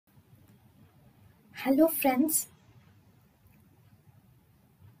Hello friends,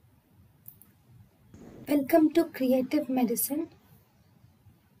 welcome to Creative Medicine.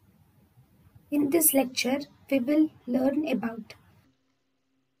 In this lecture, we will learn about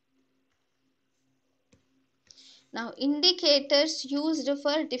Now, indicators used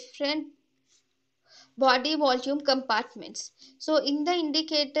for different body volume compartments. So, in the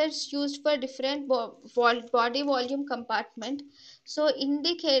indicators used for different body volume compartment, so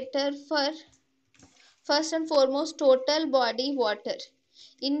indicator for first and foremost total body water.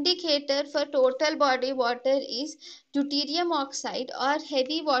 Indicator for total body water is deuterium oxide or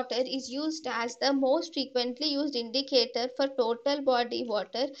heavy water is used as the most frequently used indicator for total body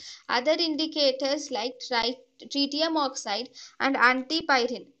water. Other indicators like tritium oxide and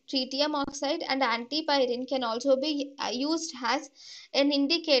antipyrine. Tritium oxide and antipyrine can also be used as an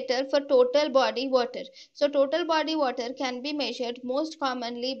indicator for total body water. So total body water can be measured most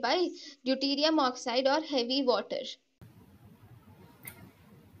commonly by deuterium oxide or heavy water.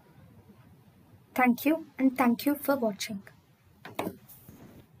 thank you and thank you for watching.